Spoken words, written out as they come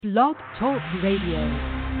Blog Talk Radio.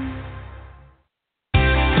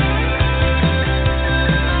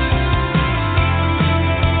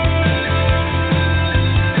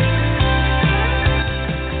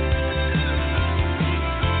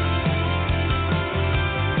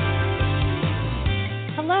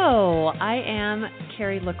 Hello, I am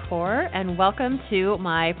Carrie LaCour, and welcome to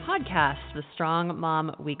my podcast, The Strong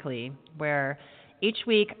Mom Weekly, where each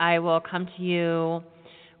week I will come to you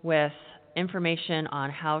with information on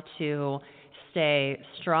how to stay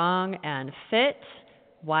strong and fit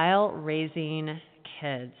while raising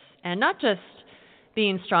kids. And not just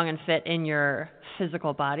being strong and fit in your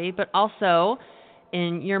physical body, but also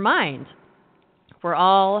in your mind. We're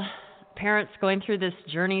all parents going through this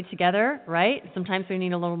journey together, right? Sometimes we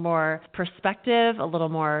need a little more perspective, a little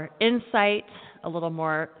more insight, a little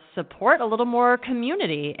more support, a little more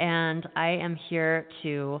community, and I am here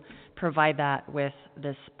to provide that with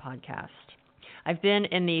this podcast. I've been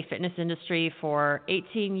in the fitness industry for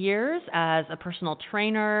 18 years as a personal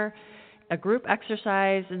trainer, a group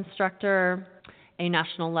exercise instructor, a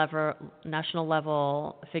national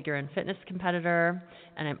level figure and fitness competitor,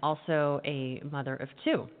 and I'm also a mother of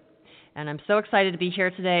two. And I'm so excited to be here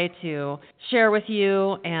today to share with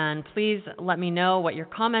you, and please let me know what your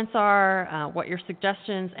comments are, what your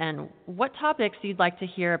suggestions, and what topics you'd like to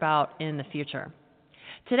hear about in the future.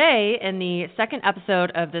 Today, in the second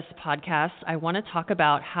episode of this podcast, I want to talk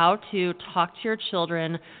about how to talk to your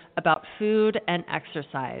children about food and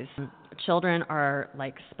exercise. Children are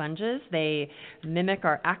like sponges. They mimic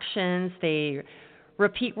our actions. They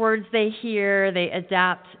repeat words they hear. They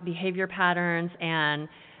adapt behavior patterns. And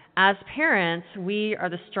as parents, we are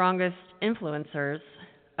the strongest influencers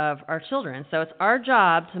of our children. So it's our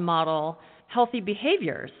job to model healthy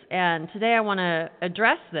behaviors. And today I want to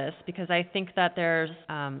address this because I think that there's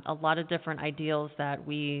a lot of different ideals that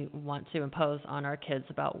we want to impose on our kids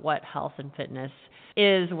about what health and fitness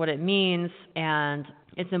is, what it means, and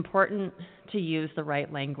it's important to use the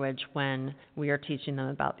right language when we are teaching them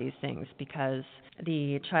about these things because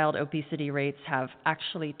the child obesity rates have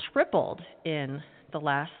actually tripled in the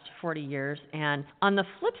last 40 years. And on the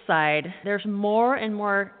flip side, there's more and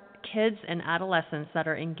more kids and adolescents that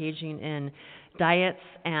are engaging in diets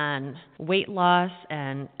and weight loss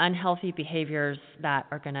and unhealthy behaviors that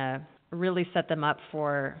are going to really set them up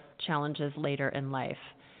for challenges later in life.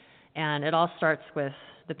 And it all starts with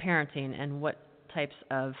the parenting and what types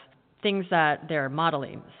of things that they're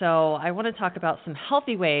modeling. So I want to talk about some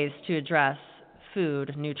healthy ways to address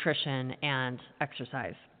food, nutrition, and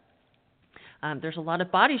exercise. There's a lot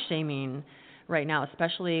of body shaming right now,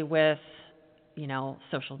 especially with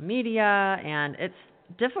social media, and it's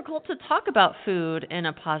difficult to talk about food in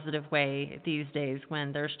a positive way these days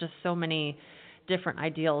when there's just so many different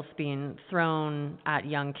ideals being thrown at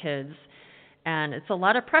young kids, and it's a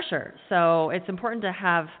lot of pressure. So it's important to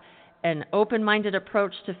have an open-minded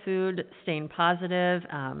approach to food, staying positive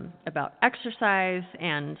about exercise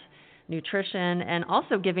and nutrition, and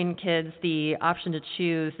also giving kids the option to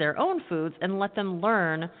choose their own foods and let them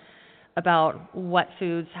learn about what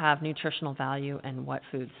foods have nutritional value and what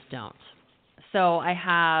foods don't. So I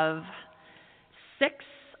have six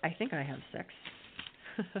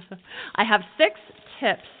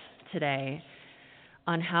tips today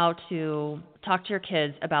on how to talk to your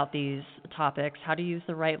kids about these topics, how to use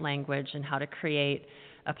the right language, and how to create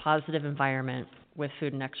a positive environment with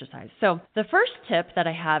food and exercise. So the first tip that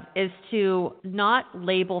I have is to not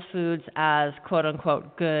label foods as quote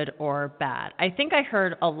unquote good or bad. I think I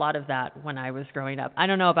heard a lot of that when I was growing up. I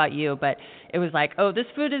don't know about you, but it was like, oh, this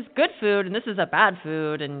food is good food and this is a bad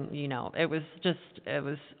food. And, it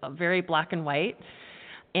was very black and white.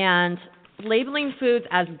 And labeling foods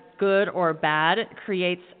as good or bad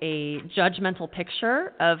creates a judgmental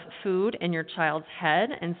picture of food in your child's head.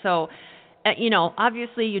 And so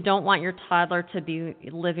obviously you don't want your toddler to be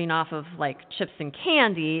living off of like chips and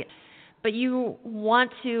candy, but you want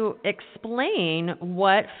to explain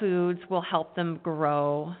what foods will help them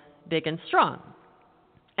grow big and strong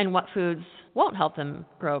and what foods won't help them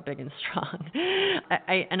grow big and strong.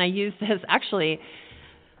 I use this actually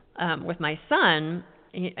with my son.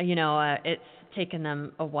 It's taken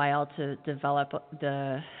them a while to develop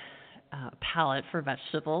the palate for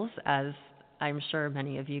vegetables, as I'm sure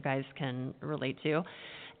many of you guys can relate to.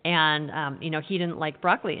 And, he didn't like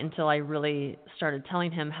broccoli until I really started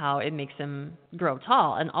telling him how it makes him grow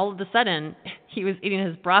tall. And all of a sudden, he was eating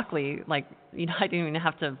his broccoli like, I didn't even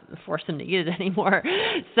have to force him to eat it anymore.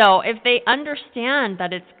 So if they understand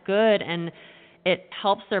that it's good and it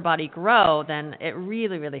helps their body grow, then it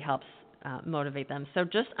really, really helps motivate them. So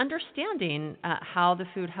just understanding how the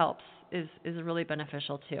food helps is really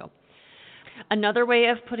beneficial too. Another way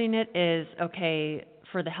of putting it is, okay,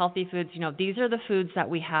 for the healthy foods, these are the foods that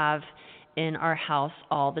we have in our house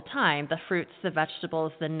all the time: the fruits, the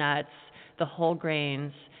vegetables, the nuts, the whole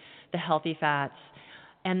grains, the healthy fats.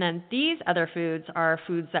 And then these other foods are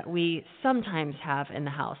foods that we sometimes have in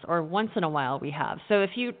the house, or once in a while we have. So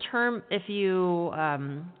if you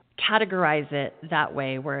categorize it that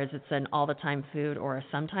way, whereas it's an all-the-time food or a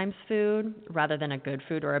sometimes food, rather than a good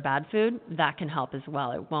food or a bad food, that can help as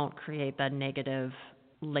well. It won't create that negative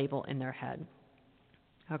label in their head.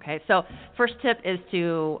 Okay, so first tip is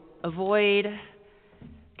to avoid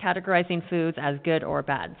categorizing foods as good or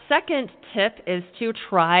bad. Second tip is to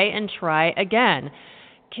try and try again.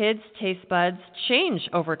 Kids' taste buds change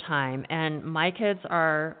over time, and my kids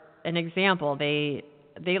are an example. They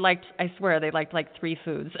liked like 3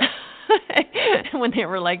 foods when they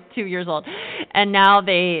were like 2 years old, and now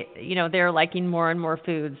they're liking more and more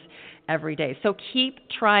foods every day. So keep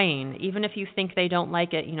trying, even if you think they don't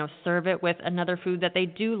like it. Serve it with another food that they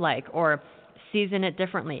do like, or season it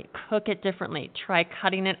differently, cook it differently, try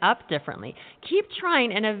cutting it up differently. Keep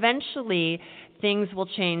trying, and eventually things will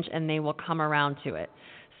change and they will come around to it.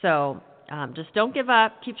 So just don't give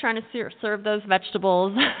up. Keep trying to serve those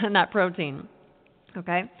vegetables and that protein.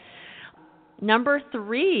 Okay. Number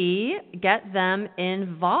 3, get them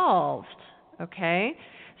involved. Okay.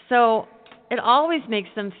 So it always makes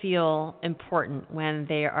them feel important when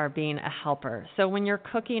they are being a helper. So when you're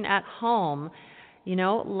cooking at home,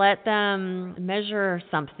 let them measure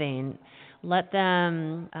something. Let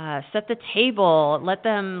them set the table. Let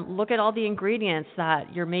them look at all the ingredients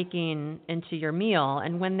that you're making into your meal.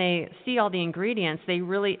 And when they see all the ingredients, they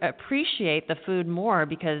really appreciate the food more,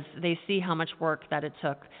 because they see how much work that it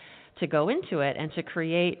took to go into it and to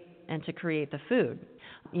create the food.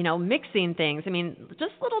 Mixing things.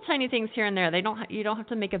 Just little tiny things here and there. You don't have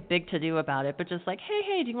to make a big to-do about it, but just like,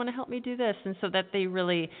 hey, do you want to help me do this? And so that they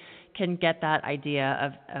really can get that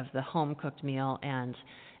idea of the home-cooked meal and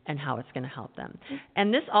how it's going to help them.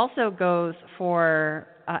 And this also goes for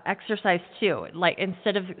exercise too. Like,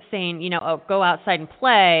 instead of saying, go outside and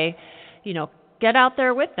play, get out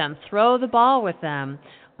there with them, throw the ball with them,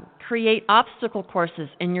 create obstacle courses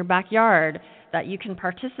in your backyard that you can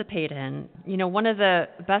participate in. One of the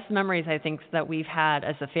best memories I think that we've had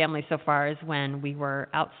as a family so far is when we were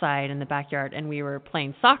outside in the backyard and we were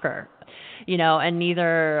playing soccer. And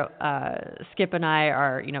neither Skip and I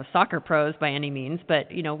are, soccer pros by any means, but,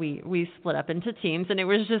 we split up into teams, and it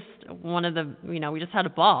was just one of the, we just had a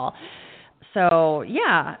ball. So,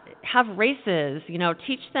 yeah, have races,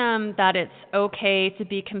 teach them that it's okay to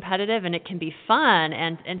be competitive and it can be fun,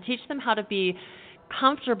 and teach them how to be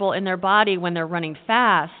comfortable in their body when they're running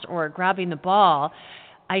fast or grabbing the ball.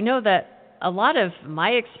 I know that a lot of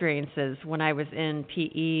my experiences when I was in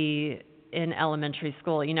PE in elementary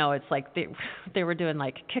school, it's like they were doing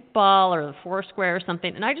like kickball or the Foursquare or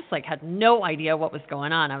something, and I just had no idea what was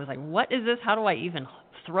going on. I was like, what is this? How do I even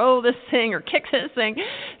throw this thing or kick this thing?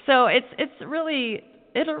 So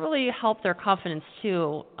it'll really help their confidence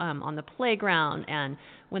too, on the playground and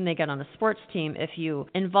when they get on a sports team, if you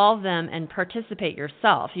involve them and participate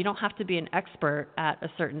yourself. You don't have to be an expert at a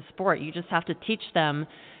certain sport. You just have to teach them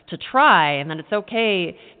to try, and that it's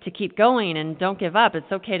okay to keep going and don't give up. It's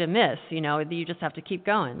okay to miss, you just have to keep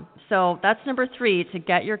going. So that's number 3, to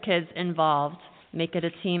get your kids involved. Make it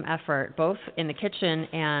a team effort, both in the kitchen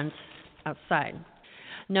and outside.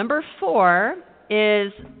 Number 4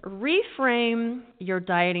 is reframe your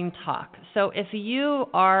dieting talk. So if you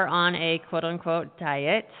are on a quote-unquote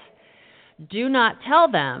diet, do not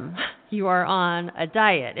tell them you are on a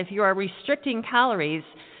diet. If you are restricting calories,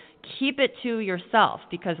 keep it to yourself,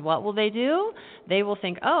 because what will they do? They will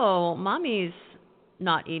think, oh, mommy's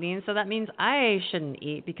not eating, so that means I shouldn't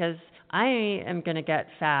eat because I am going to get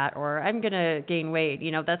fat or I'm going to gain weight.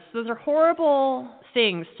 Those are horrible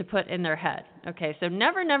things to put in their head. Okay, so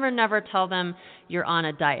never, never, never tell them you're on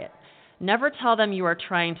a diet. Never tell them you are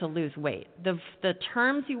trying to lose weight. The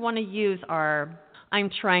terms you want to use are,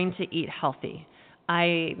 I'm trying to eat healthy.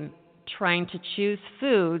 I'm trying to choose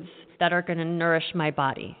foods that are going to nourish my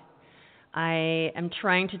body. I am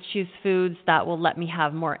trying to choose foods that will let me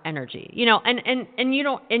have more energy. And you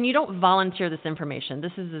don't volunteer this information.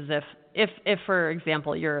 This is as if for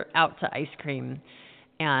example, you're out to ice cream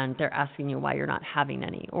and they're asking you why you're not having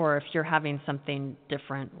any, or if you're having something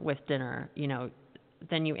different with dinner,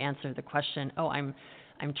 then you answer the question, oh, I'm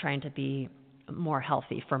trying to be more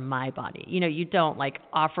healthy for my body. You don't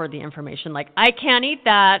offer the information I can't eat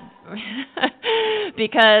that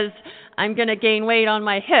because I'm going to gain weight on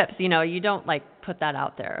my hips. You don't put that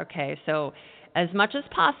out there. Okay. So as much as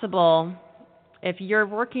possible, if you're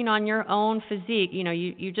working on your own physique,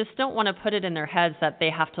 you just don't want to put it in their heads that they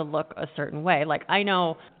have to look a certain way. Like, I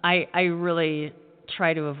know I really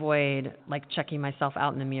try to avoid like checking myself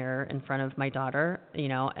out in the mirror in front of my daughter,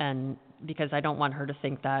 and because I don't want her to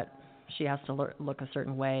think that she has to look a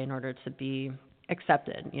certain way in order to be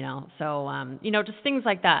accepted, So, just things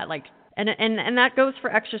like that, like, and that goes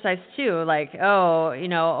for exercise too. Like,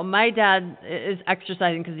 my dad is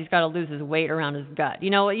exercising because he's got to lose his weight around his gut.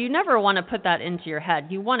 You never want to put that into your head.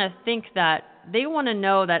 You want to think that they want to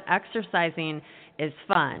know that exercising is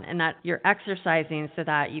fun and that you're exercising so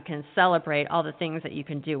that you can celebrate all the things that you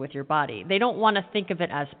can do with your body. They don't want to think of it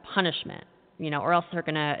as punishment, or else they're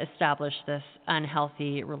going to establish this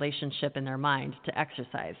unhealthy relationship in their mind to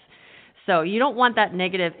exercise. So you don't want that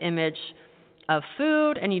negative image of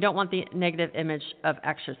food, and you don't want the negative image of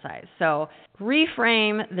exercise. So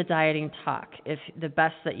reframe the dieting talk if the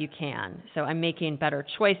best that you can. So I'm making better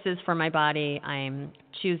choices for my body. I'm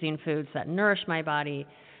choosing foods that nourish my body.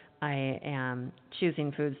 I am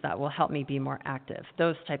choosing foods that will help me be more active.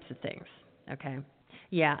 Those types of things. Okay.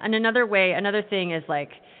 Yeah. And another thing is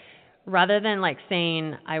like, rather than like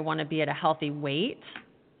saying I want to be at a healthy weight,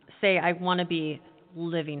 say I want to be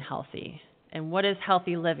living healthy. And what is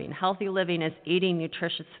healthy living? Healthy living is eating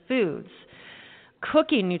nutritious foods,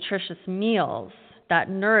 cooking nutritious meals that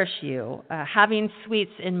nourish you, having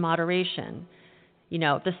sweets in moderation,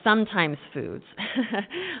 the sometimes foods.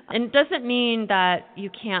 And it doesn't mean that you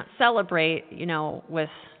can't celebrate, with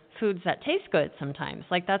foods that taste good sometimes.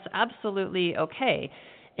 Like, that's absolutely okay.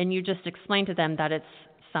 And you just explain to them that it's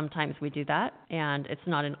sometimes we do that and it's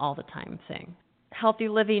not an all the time thing. Healthy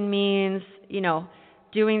living means,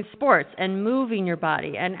 doing sports and moving your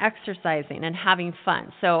body and exercising and having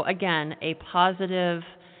fun. So again, a positive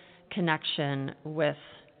connection with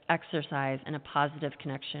exercise and a positive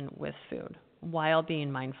connection with food while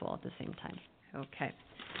being mindful at the same time. Okay.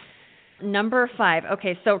 Number 5.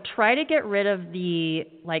 Okay, so try to get rid of the,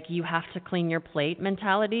 like, you have to clean your plate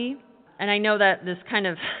mentality. And I know that this kind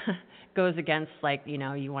of goes against, like,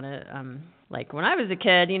 you want to, like when I was a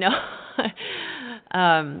kid,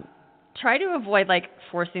 try to avoid like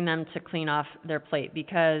forcing them to clean off their plate,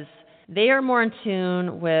 because they are more in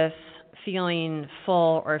tune with feeling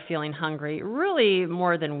full or feeling hungry really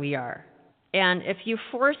more than we are. And if you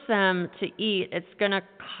force them to eat, it's going to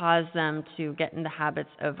cause them to get in the habits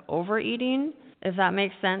of overeating, if that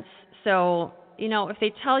makes sense. So, if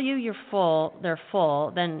they tell you you're full, they're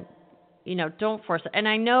full, then, don't force it. And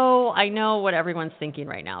I know what everyone's thinking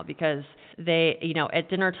right now, because they, at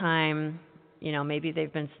dinner time, maybe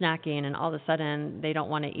they've been snacking and all of a sudden they don't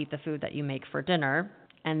want to eat the food that you make for dinner.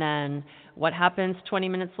 And then what happens 20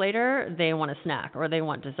 minutes later? They want a snack or they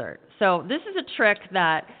want dessert. So this is a trick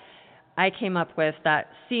that I came up with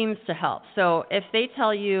that seems to help. So if they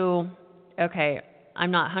tell you, okay,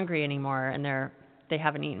 I'm not hungry anymore, and they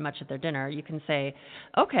haven't eaten much at their dinner, you can say,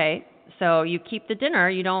 okay, so you keep the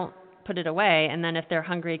dinner, you don't put it away. And then if they're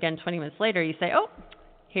hungry again 20 minutes later, you say, oh,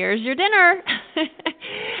 here's your dinner.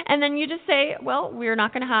 And then you just say, well, we're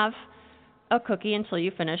not going to have a cookie until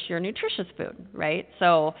you finish your nutritious food, right?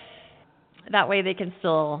 So that way they can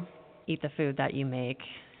still eat the food that you make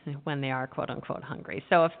when they are quote unquote hungry.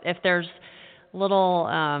 So if there's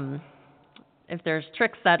if there's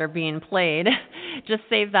tricks that are being played, just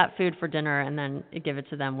save that food for dinner and then give it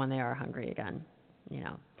to them when they are hungry again,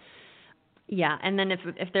 Yeah, and then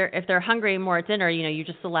if they're hungry more at dinner, you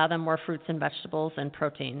just allow them more fruits and vegetables and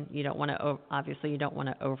protein. You don't want to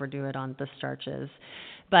overdo it on the starches,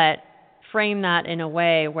 but frame that in a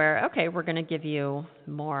way where, okay, we're going to give you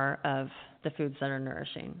more of the foods that are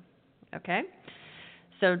nourishing. Okay,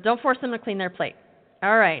 so don't force them to clean their plate.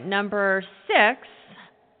 All right, number 6,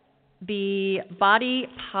 be body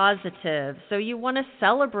positive. So you want to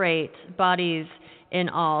celebrate bodies in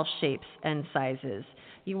all shapes and sizes.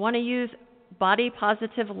 You want to use body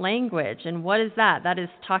positive language. And what is that? That is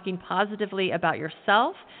talking positively about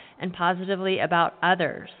yourself and positively about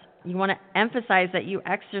others. You want to emphasize that you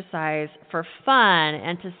exercise for fun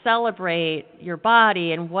and to celebrate your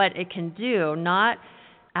body and what it can do, not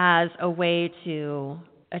as a way to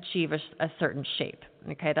achieve a certain shape.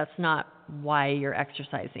 Okay, that's not why you're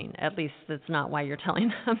exercising. At least that's not why you're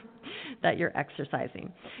telling them that you're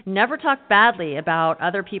exercising. Never talk badly about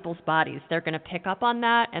other people's bodies. They're going to pick up on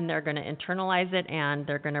that and they're going to internalize it and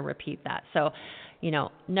they're going to repeat that. So,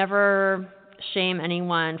 never shame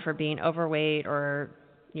anyone for being overweight or,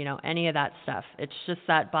 any of that stuff. It's just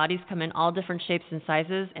that bodies come in all different shapes and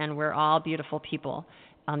sizes and we're all beautiful people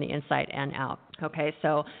on the inside and out. Okay,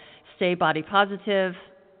 so stay body positive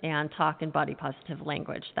and talk in body positive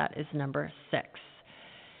language. That is number 6.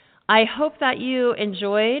 I hope that you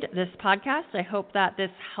enjoyed this podcast. I hope that this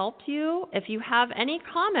helped you. If you have any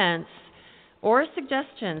comments or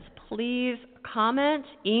suggestions, please comment,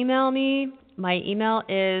 email me. My email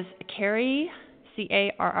is Carrie,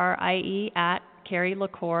 Carrie, at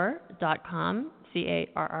carrielacour.com,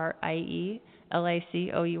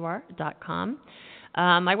 carrielacour.com.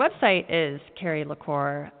 My website is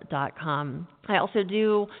carrielacour.com. I also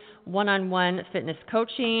do one-on-one fitness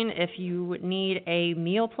coaching. If you need a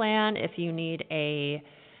meal plan, if you need a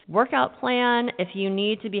workout plan, if you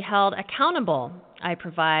need to be held accountable, I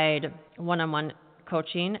provide one-on-one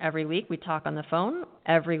coaching every week. We talk on the phone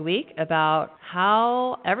every week about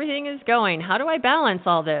how everything is going. How do I balance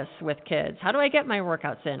all this with kids? How do I get my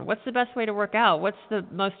workouts in? What's the best way to work out? What's the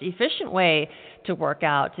most efficient way to work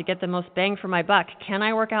out to get the most bang for my buck? Can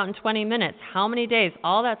I work out in 20 minutes? How many days?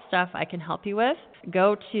 All that stuff I can help you with.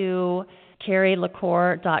 Go to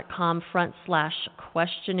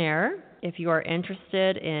carrielacour.com/questionnaire. If you are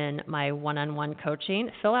interested in my one-on-one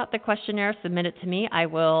coaching, fill out the questionnaire, submit it to me. I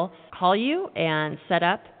will call you and set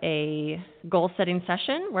up a goal-setting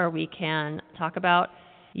session where we can talk about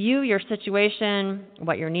you, your situation,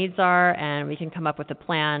 what your needs are, and we can come up with a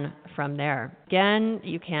plan from there. Again,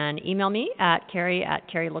 you can email me at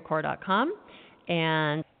carrielacour.com,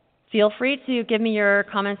 and feel free to give me your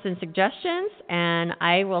comments and suggestions, and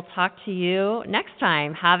I will talk to you next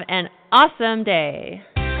time. Have an awesome day.